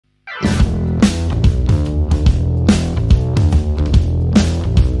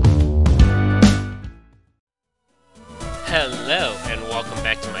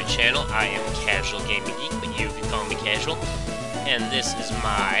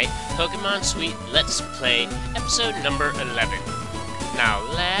Bonzai Pokemon Suite Let's Play episode number 11. Now,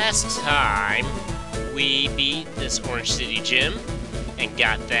 last time we beat this Orange City gym and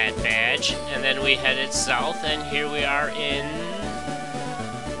got that badge, and then we headed south, and here we are in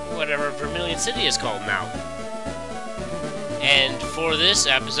whatever Vermilion City is called now. And for this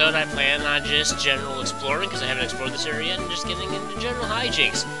episode, I plan on just general exploring, because I haven't explored this area yet, and just getting into general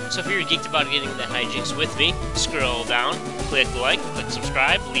hijinks. So if you're geeked about getting the hijinks with me, scroll down, click like, click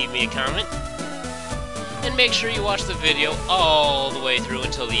subscribe, leave me a comment, and make sure you watch the video all the way through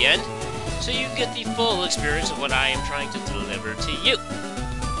until the end, so you get the full experience of what I am trying to deliver to you.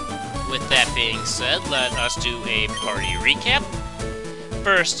 With that being said, let us do a party recap.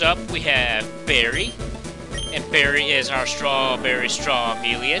 First up, we have Barry. And Barry is our Strawberry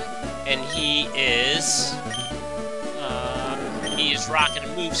Strawmelion, and he is rocking a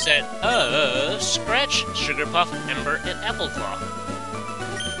moveset of Scratch, Sugar Puff, Ember, and Appleclaw.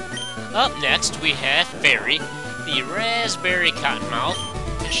 Up next, we have Fairy, the Raspberry Cottonmouth,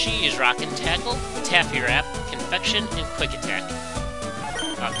 and she is rocking Tackle, Taffy Wrap, Confection, and Quick Attack.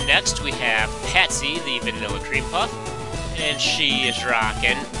 Up next, we have Patsy, the Vanilla Cream Puff, and she is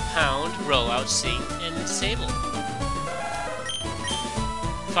rocking Pound, Rollout, Sing, and Sable.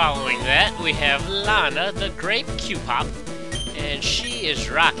 Following that, we have Lana, the Grape Q-Pop, and she is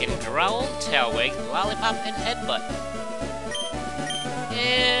rocking Growl, Tailwag, Lollipop, and Headbutt.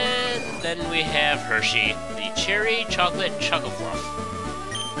 And then we have Hershey, the Cherry Chocolate Chuckle-Fluff.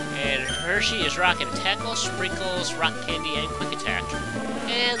 And Hershey is rocking Tackle, Sprinkles, Rock Candy, and Quick Attack.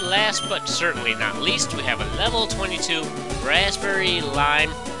 And last but certainly not least, we have a level 22 Raspberry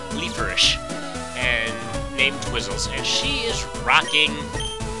Lime Leaferish, and named Twizzles, and she is rocking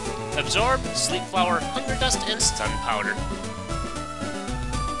Absorb, Sleep Flower, Hunger Dust, and Stun Powder.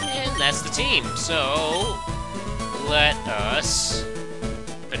 And that's the team, so let us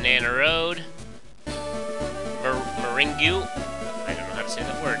Banana Road, Meringue, I don't know how to say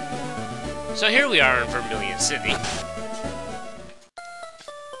that word. So here we are in Vermilion City.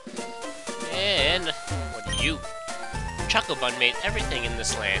 And what do you? Chocobun made everything in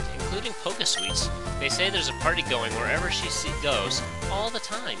this land, including Poke-Sweets. They say there's a party going wherever she goes, all the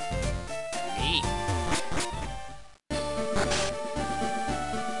time. Neat.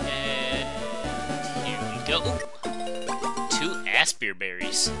 And here we go. Ooh, 2 Aspear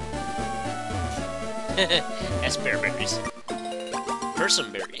Berries. Aspear Berries.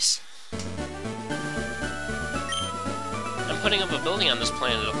 Person Berries. I'm putting up a building on this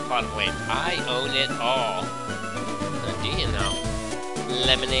planet of plot of land. I own it all. Do you know?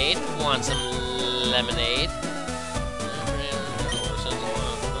 Lemonade? Want some lemonade?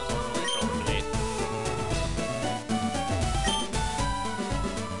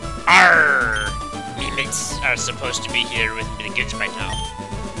 Arrgh! Me mates are supposed to be here with me to get by now.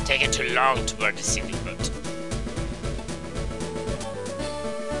 Taking too long to board the single boat.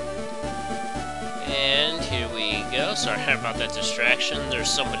 And here we go. Sorry about that distraction. There's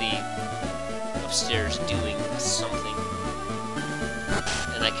somebody upstairs doing something.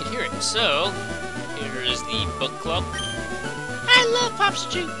 And I could hear it. So, here is the book club. I love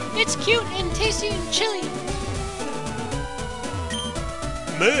Popsicle. It's cute and tasty and chilly.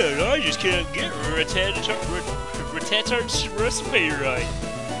 Man, I just can't get Rattatart's recipe right.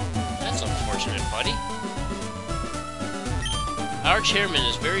 That's unfortunate, buddy. Our chairman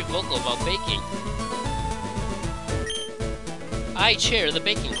is very vocal about baking. I chair the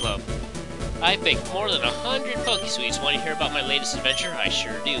baking club. I've baked more than 100 Poke-Sweets. Want to hear about my latest adventure? I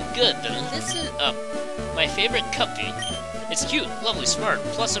sure do. Good, then listen up. My favorite Cupcake. It's cute, lovely, smart,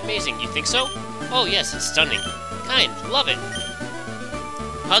 plus amazing. You think so? Oh yes, it's stunning. Kind, love it.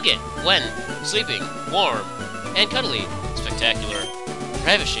 Hug it, when, sleeping, warm, and cuddly. Spectacular.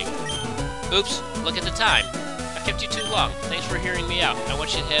 Ravishing. Oops, look at the time. I've kept you too long. Thanks for hearing me out. I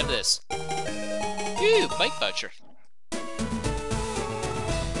want you to have this. Ooh, bike voucher.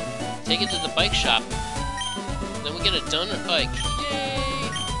 Take it to the bike shop. Then we get a donut bike. Yay!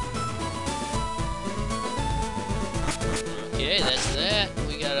 Okay, that's that.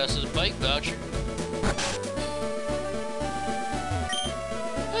 We got us a bike voucher.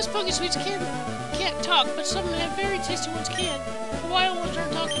 Most Poke-Sweets can't talk, but some have very tasty ones can. The wild ones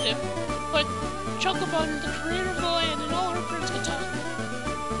aren't talkative, but Chocobun, the creator of the land, and all her friends can talk.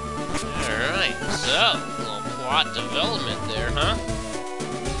 Alright, so, a little plot development there, huh?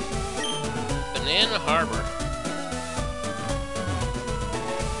 Banana Harbor.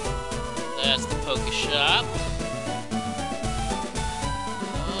 That's the Poke Shop.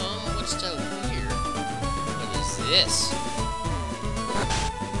 What's down here? What is this?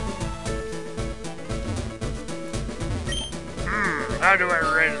 how do I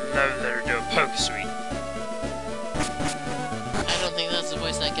write a love letter to a Poke Suite? I don't think that's the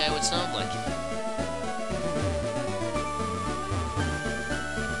voice that guy would sound like.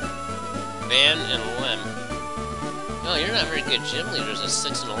 Van and Lem. Oh, you're not very good gym leaders at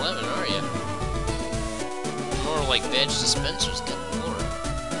 6 and 11, are you? More like badge dispensers, good lord.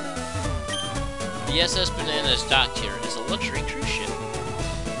 The SS Banana is docked here. It's a luxury cruise ship.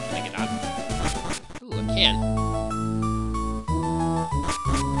 Can I get out? Ooh, I can.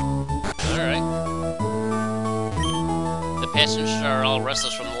 Alright. The passengers are all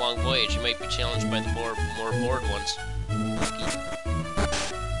restless from the long voyage. You might be challenged by the more bored ones.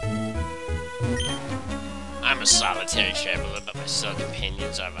 I'm a solitary traveler, but my sole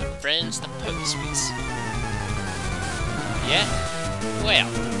companions are my friends, the Poke Suites. Yeah? Well,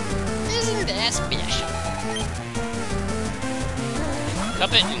 isn't that special?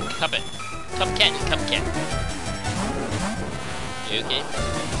 Cup it and cup it. Cupcat and cupcat. You okay?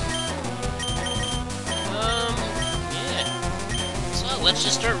 Yeah. So let's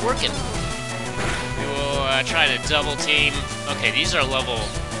just start working. We will try to double team. Okay, these are level...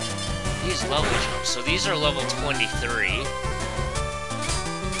 These level jumps. So these are level 23.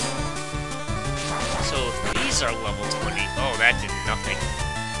 So if these are level 20... Oh, that did nothing.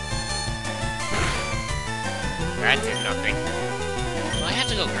 That did nothing. Do I have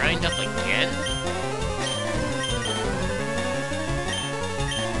to go grind up again?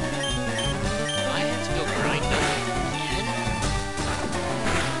 Do I have to go grind up again?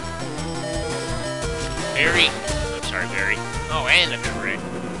 Berry. I'm sorry, Berry. Oh, and a crit.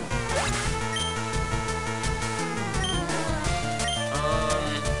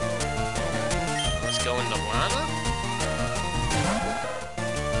 Let's go into Lana.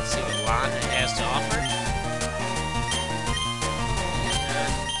 Let's see what Lana has to offer.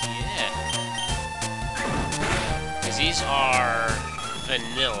 Because these are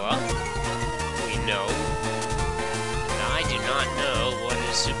vanilla, we know. And I do not know what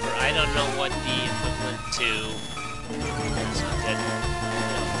is super... I don't know what the equivalent to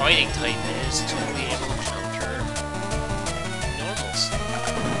fighting type is to be able to counter normals.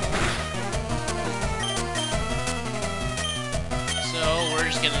 So we're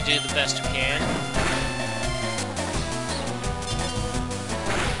just gonna do the best we can.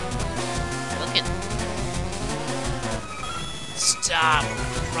 Stop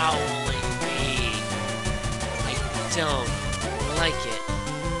growling me. I don't like it.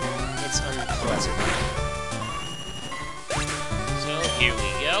 It's unpleasant. So, here we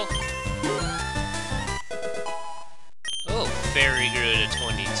go. Oh, Fairy grew to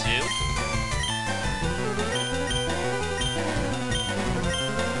 22.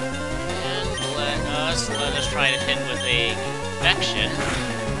 And let us try to hit with a infection.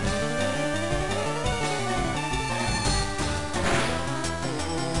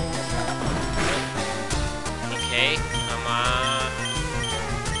 Okay, come on.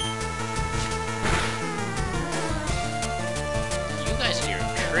 You guys and your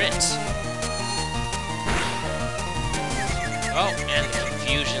crits. Oh, and the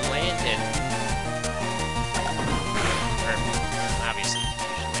confusion landed. Or, obviously the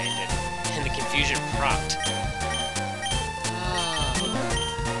confusion landed. And the confusion procced.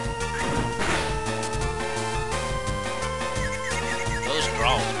 Those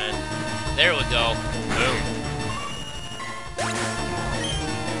growls, man. There we go. Boom.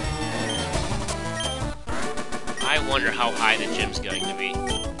 I wonder how high the gym's going to be.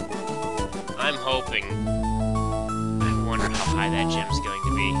 I'm hoping... I wonder how high that gym's going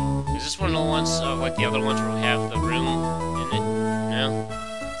to be. Is this one of the ones, like the other ones where we have the room in it? No?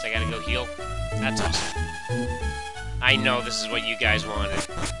 So I gotta go heal? That's awesome. I know this is what you guys wanted.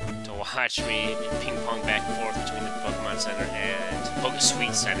 To watch me ping-pong back and forth between the Pokemon Center and... Poke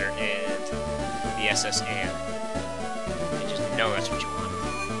Suite Center and the SS Anne. I just know that's what you want.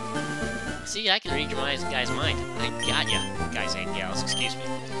 See, I can read your guy's mind. I got ya, guys and gals, excuse me.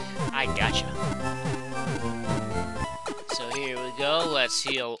 I got ya. So here we go, let's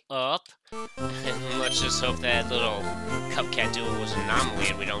heal up. And let's just hope that little Cupcat duel was an anomaly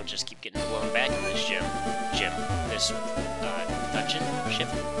and we don't just keep getting blown back in this this dungeon, ship,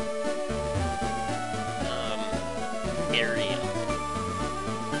 area.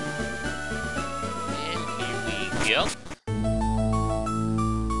 And here we go.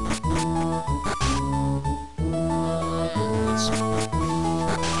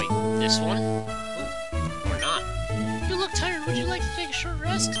 This one? Ooh, or not. You look tired. Would you like to take a short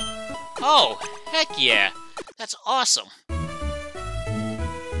rest? Oh, heck yeah. That's awesome.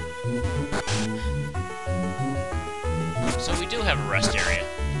 So we do have a rest area.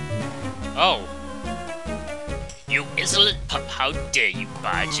 Oh. You insolent pup, how dare you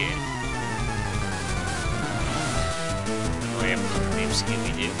barge in? Oh, I have a pup named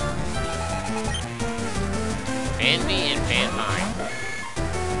Scooby-Doo. Banby and Banmine.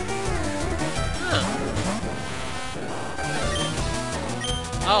 Huh.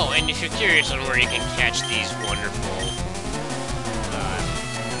 Oh, and if you're curious on where you can catch these wonderful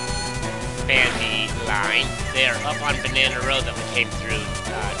Bandy line, they are up on Banana Road that we came through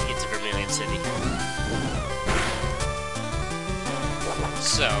to get to Vermilion City.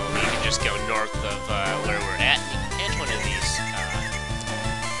 So, you can just go north of where we're at, and you can catch one of these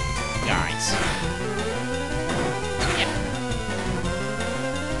guys. So, yeah.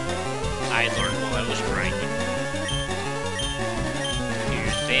 I learned while I was grinding.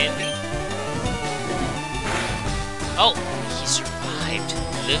 Here's Bandy. Oh, he survived.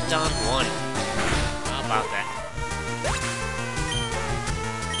 Lived on one. How about that?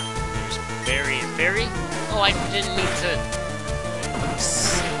 There's Berry and Fairy. Oh, I didn't mean to...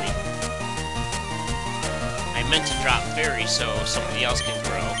 Silly. I meant to drop Fairy so somebody else can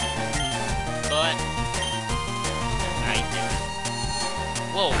grow. But... I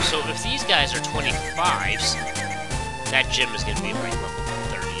didn't. Whoa, so if these guys are 25s, that gym is going to be like level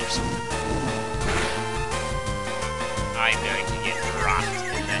 30 or something. I'm going to get rocked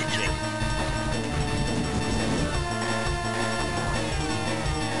in that gym.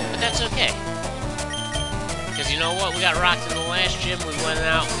 But that's okay. Because you know what? We got rocked in the last gym. We went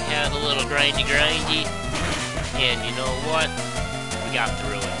out, we had a little grindy. And you know what? We got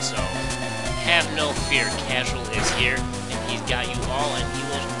through it. So, have no fear. Casual is here, and he's got you all, and he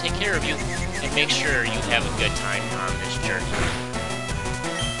will take care of you, and make sure you have a good time on this journey.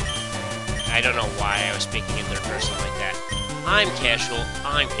 I don't know why I was speaking in third person like that. I'm Casual,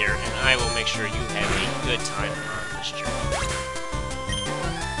 I'm here, and I will make sure you have a good time on this journey.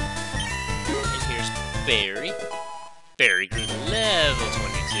 And here's Berry. Berry grew to level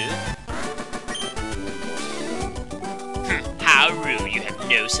 22. How rude, you have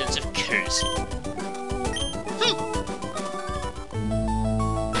no sense of courtesy.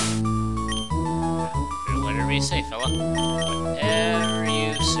 Whatever you say, fella. Whatever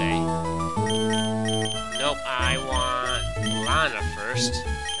you say. Nope, I want Lana first,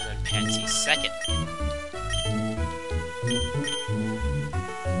 and then Patsy second.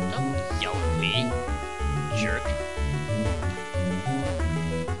 Don't yell at me, jerk.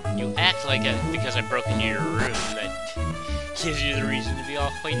 You act like because I broke into your room, that gives you the reason to be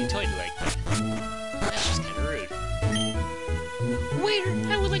all hoity-toity like that. That's just kind of rude. Waiter,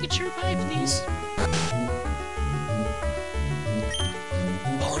 I would like a cherry pie, please.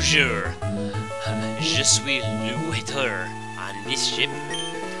 Bonjour. Je suis le waiter on this ship.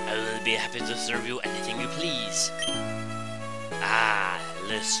 I will be happy to serve you anything you please. Ah,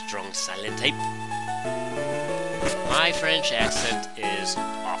 le strong silent type. My French accent is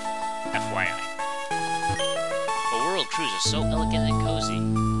awful, FYI. A world cruise is so elegant and cozy.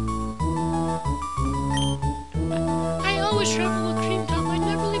 I always travel with cream puff. I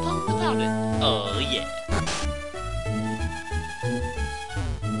never leave home without it. Oh, yeah.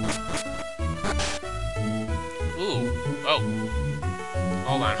 Oh.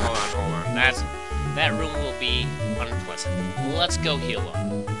 Hold on. That room will be unpleasant. Let's go heal up.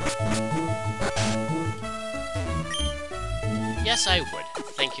 Yes, I would.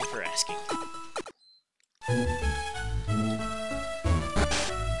 Thank you for asking.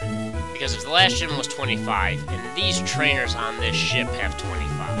 Because if the last gym was 25, and these trainers on this ship have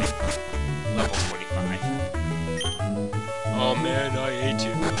 25. Level 25. Oh man, I ate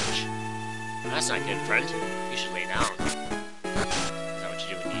too much. That's not good, friend. You should lay down. Is that what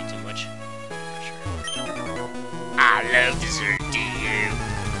you do when you eat too much? Sure. I love dessert, do you?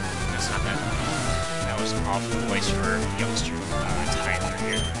 That's not that. That was an awful voice for youngster Tyler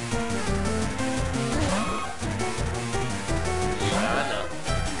here. Lana.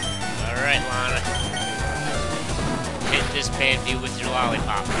 Alright, Lana. Hit this Bandy with your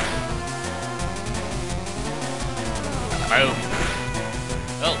lollipop. Boom.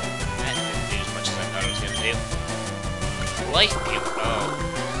 Oh. Life cube. Oh.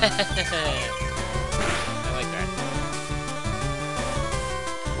 I like that.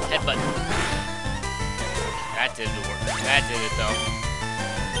 Headbutt. That did the work. That did it though.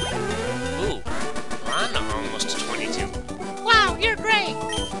 Ooh. Lana almost to 22. Wow, you're great!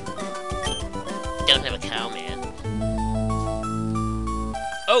 Don't have a cow, man.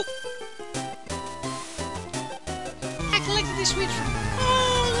 Oh! I collected these sweets from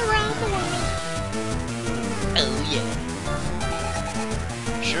all around the world. Oh yeah.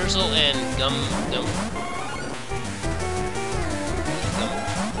 Scherzel and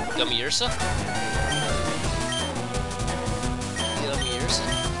Gummiersa? person.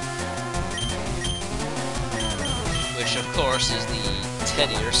 Which, of course, is the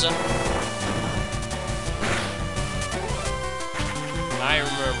Teddy Ursa. I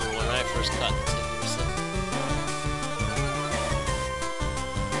remember when I first caught the Teddy Ursa.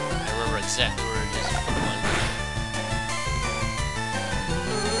 I remember exactly where it is in Pokemon.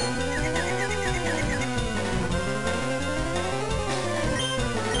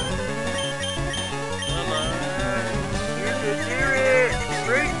 Come on. You can do it!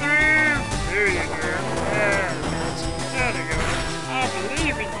 Break through! There you go. There you go. I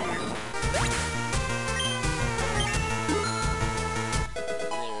believe in you.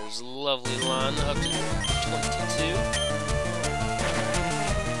 There's lovely Lana up to 22.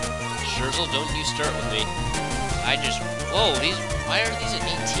 Scherzel, don't you start with me. I just... Whoa, why are these at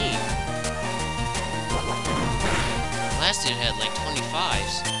 18? Last dude had like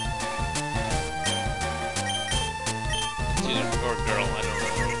 25s. Dude, or girl, I don't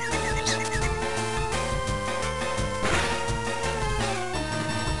remember who it is.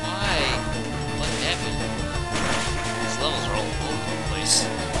 Why? What happened? These levels are all over the place.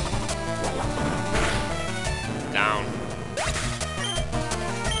 Down.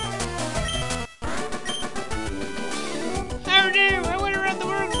 How do? I went around the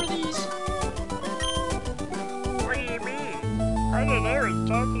world for these. What do you mean? I didn't know what you're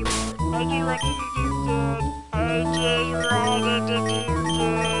talking about. I just wanted to do good. I just wanted to do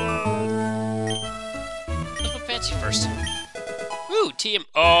good. Let's put Patsy first. Woo, TM.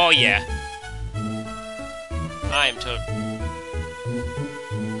 Oh, yeah. I am toad.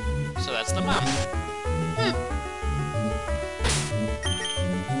 So that's the mom.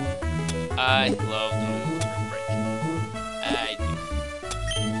 I love the move Turn Break. I do.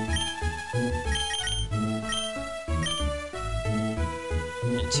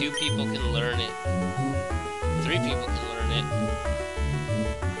 And 2 people can learn it. 3 people can learn it.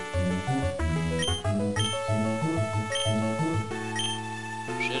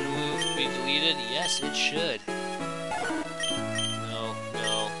 Should a move be deleted? Yes, it should. No.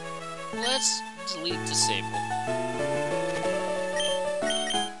 Let's delete disable.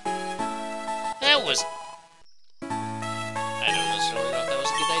 That was... I don't necessarily know if that was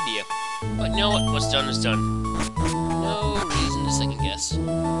a good idea. But you know what? What's done is done. No reason to second guess.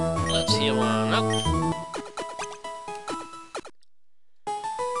 Let's heal on up.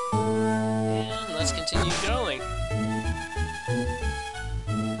 And let's continue going.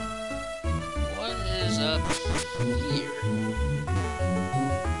 What is up here?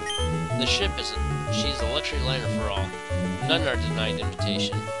 The ship is she's a luxury liner for all. None are denied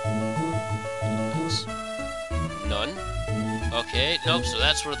invitation. None? Okay, nope, so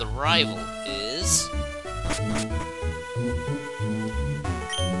that's where the rival is.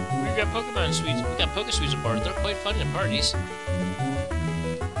 We've got Pokemon suites. We've got Poke Suites aboard. They're quite fun at parties.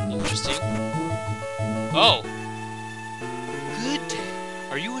 Interesting. Oh! Good day.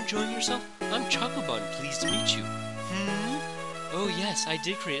 Are you enjoying yourself? I'm Chocobun, pleased to meet you. Oh yes, I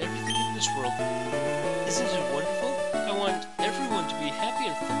did create everything in this world. Isn't it wonderful? I want everyone to be happy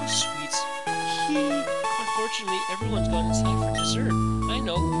and full of sweets. Unfortunately, everyone's gone inside for dessert. I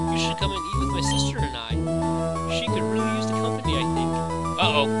know, you should come and eat with my sister and I. She could really use the company, I think.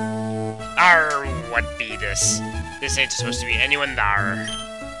 Uh-oh. Arr, what be this? This ain't supposed to be anyone there.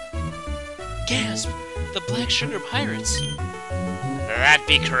 Gasp! The Black Sugar Pirates! That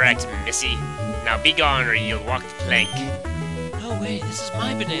be correct, missy. Now be gone or you'll walk the plank. No way, this is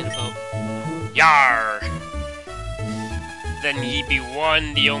my banana boat. Yar! Then ye be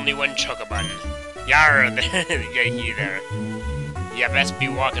one, the only one Chocobun. Yar, ye there. Ya best be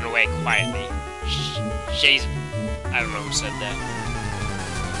walking away quietly. She's... I don't know who said that.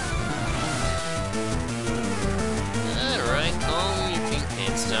 Alright, calm your pink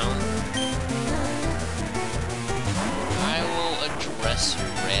pants down. I will address your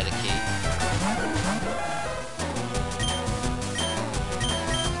Eradicate.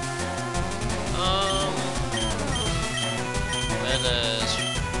 Let us...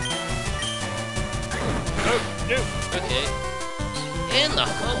 Oh, no! Okay. And the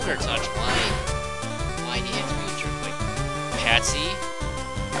Hunger Touch, why? Why do you have to be a jerk like Patsy?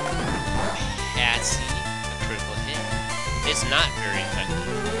 Patsy, a critical hit. It's not very effective.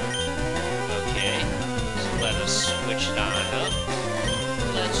 Okay, so let us switch it on up.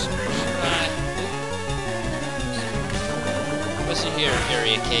 Let's try... What's in here,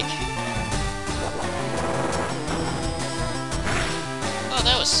 area cake? Oh,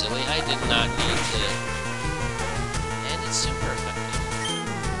 that was silly. I did not need to... And it's super effective.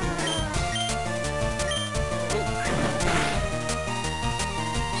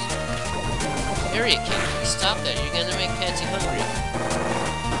 Area cake, please stop that. You're gonna make Patsy hungry.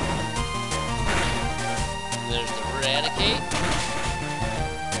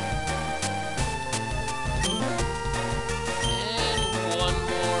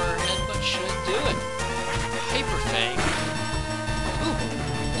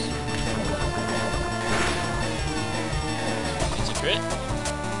 Crit.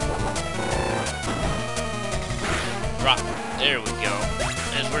 Drop. There we go.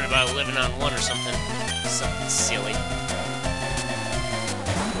 I was worried about living on one or something. Something silly.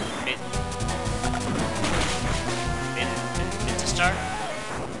 Mid to start.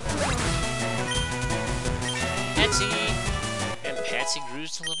 Patsy! And Patsy grew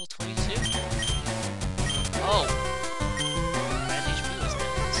to level 22. Oh! Bad HP was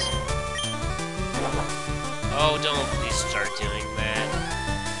nice. Oh, don't please start doing that.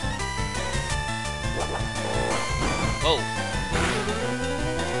 Whoa!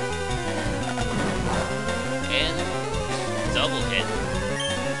 And double hit.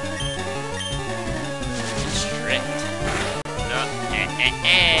 Constrict. No. You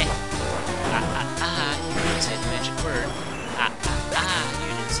didn't say the magic word. You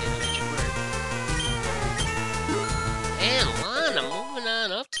didn't say the magic word. And Lana moving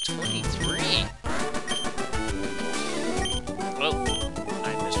on up to 23. Whoa. I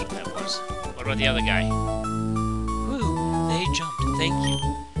missed what that was. What about the other guy? Woo, they jumped, thank you.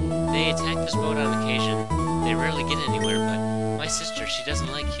 They attack this boat on occasion. They rarely get anywhere, but my sister, she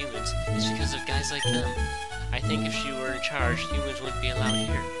doesn't like humans. It's because of guys like them. I think if she were in charge, humans wouldn't be allowed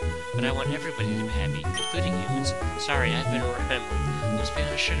here. But I want everybody to be happy, including humans. Sorry, I've been rambling. Must be on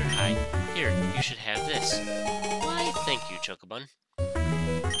a sugar high. Here, you should have this. Why, thank you, Chocobun.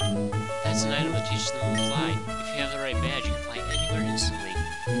 That's an item that teaches them to fly. If you have the right badge, you can fly anywhere instantly.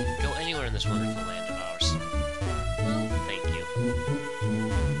 Go anywhere in this wonderful land of ours. Well, thank you.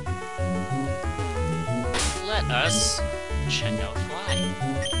 Let us check out Fly.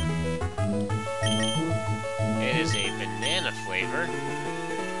 It is a banana flavor,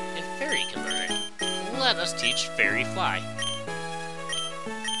 and Fairy can learn it. Let us teach Fairy Fly.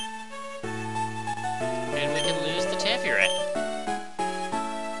 And we can lose the Taffy Rat.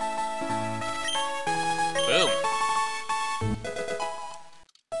 Boom.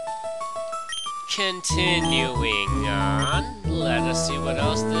 Continuing on, let us see what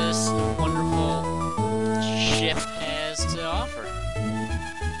else this wonderful ship has to offer.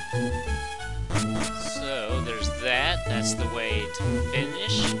 So, there's that. That's the way to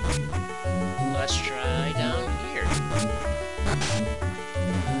finish. Let's try down here.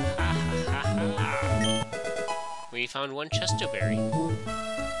 Ha ha ha ha. We found one Chestoberry.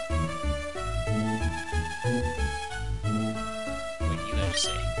 What do you have to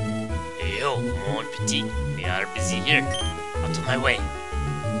say? Hey yo, mon petit. We are busy here. Out of my way.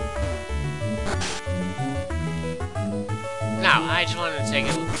 Now, I just wanted to take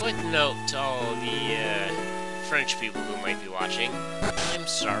a quick note to all the French people who might be watching. I'm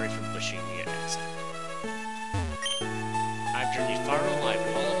sorry for butchering your accent. I've journeyed far and wide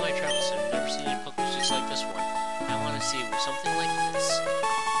with all of my travels and I've never seen any Pokéballs just like this one. I want to see something like this.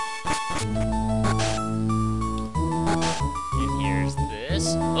 And here's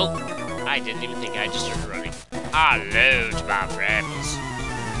this. Oh, I didn't even think I just started running. Hello to my friends.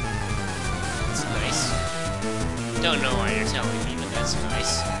 That's nice. Don't know why you're telling me, but that's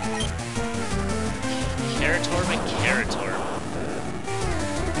nice. Caratorb and Caratorb.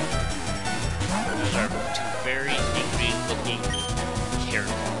 Those are two very angry-looking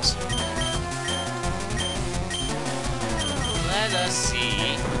Caraballs. Let us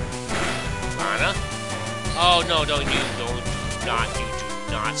see. Lana? Oh no! Do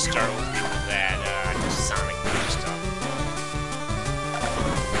not start with me with that Sonic Boom stuff.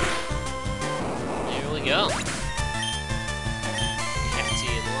 There we go.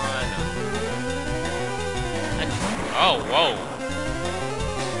 Oh, whoa!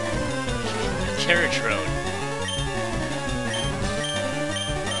 Carriage Road.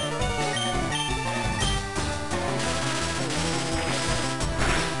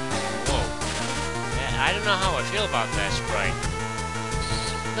 Whoa. Yeah, I don't know how I feel about that sprite.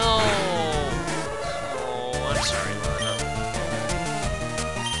 No! Oh, I'm sorry, Lana.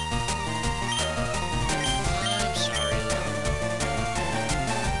 I'm sorry, Lana.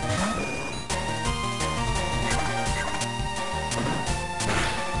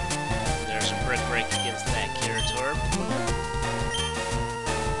 There's a brick break against that Caratorb.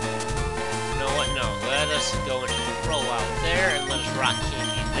 You know what? No. Let us go into the roll out there and let us rock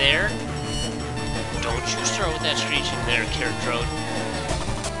candy there. Don't you start with that screeching there, Caratorb.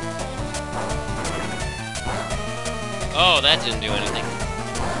 Oh, that didn't do anything.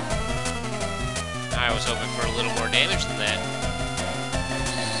 I was hoping for a little more damage than that.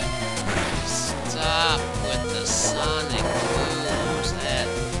 Stop with the Sonic moves. That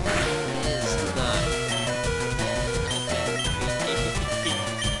is not okay.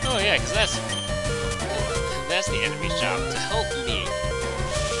 Oh yeah, because that's the enemy's job, to help me.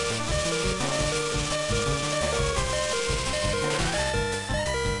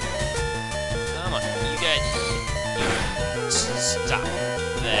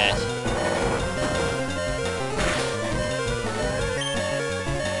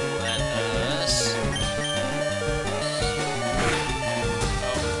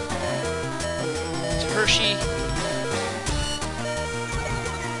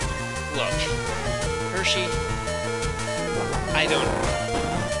 I don't...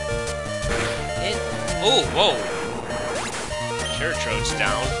 Oh, whoa! Carrotrode's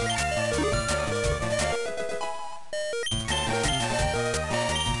down.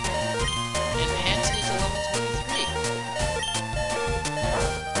 And Patsy is a level 23.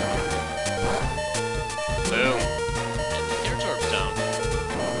 Boom. And the Carrotrode's down.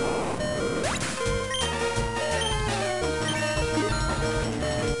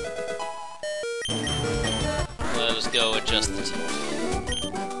 Let us go adjust the team.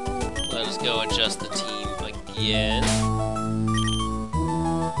 Let us go adjust the team again.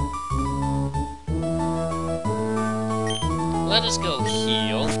 Let us go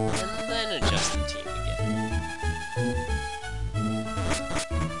heal, and then adjust the team again.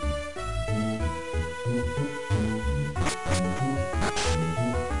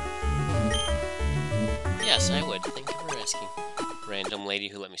 Yes, I would. Thank you for asking. Random lady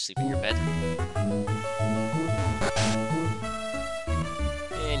who let me sleep in your bed.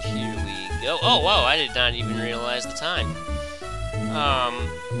 And here we go. Oh, wow, I did not even realize the time.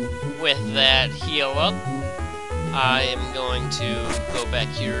 With that heal up, I am going to go back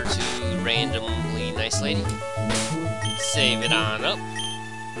here to randomly nice lady. Save it on up.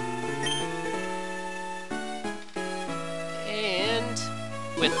 And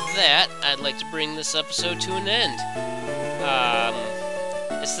with that, I'd like to bring this episode to an end.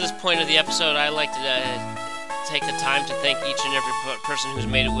 It's this point of the episode I like to take the time to thank each and every person who's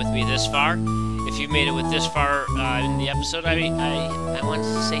made it with me this far. If you've made it with this far in the episode, I want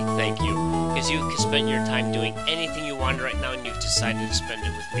to say thank you. Because you can spend your time doing anything you want right now, and you've decided to spend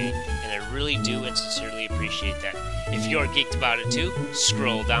it with me. And I really do and sincerely appreciate that. If you're geeked about it too,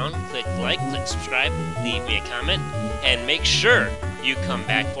 scroll down, click like, click subscribe, leave me a comment, and make sure you come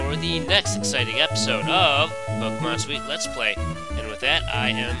back for the next exciting episode of Pokemon Sweet Let's Play. And with that, I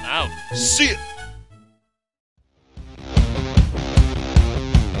am out. See ya!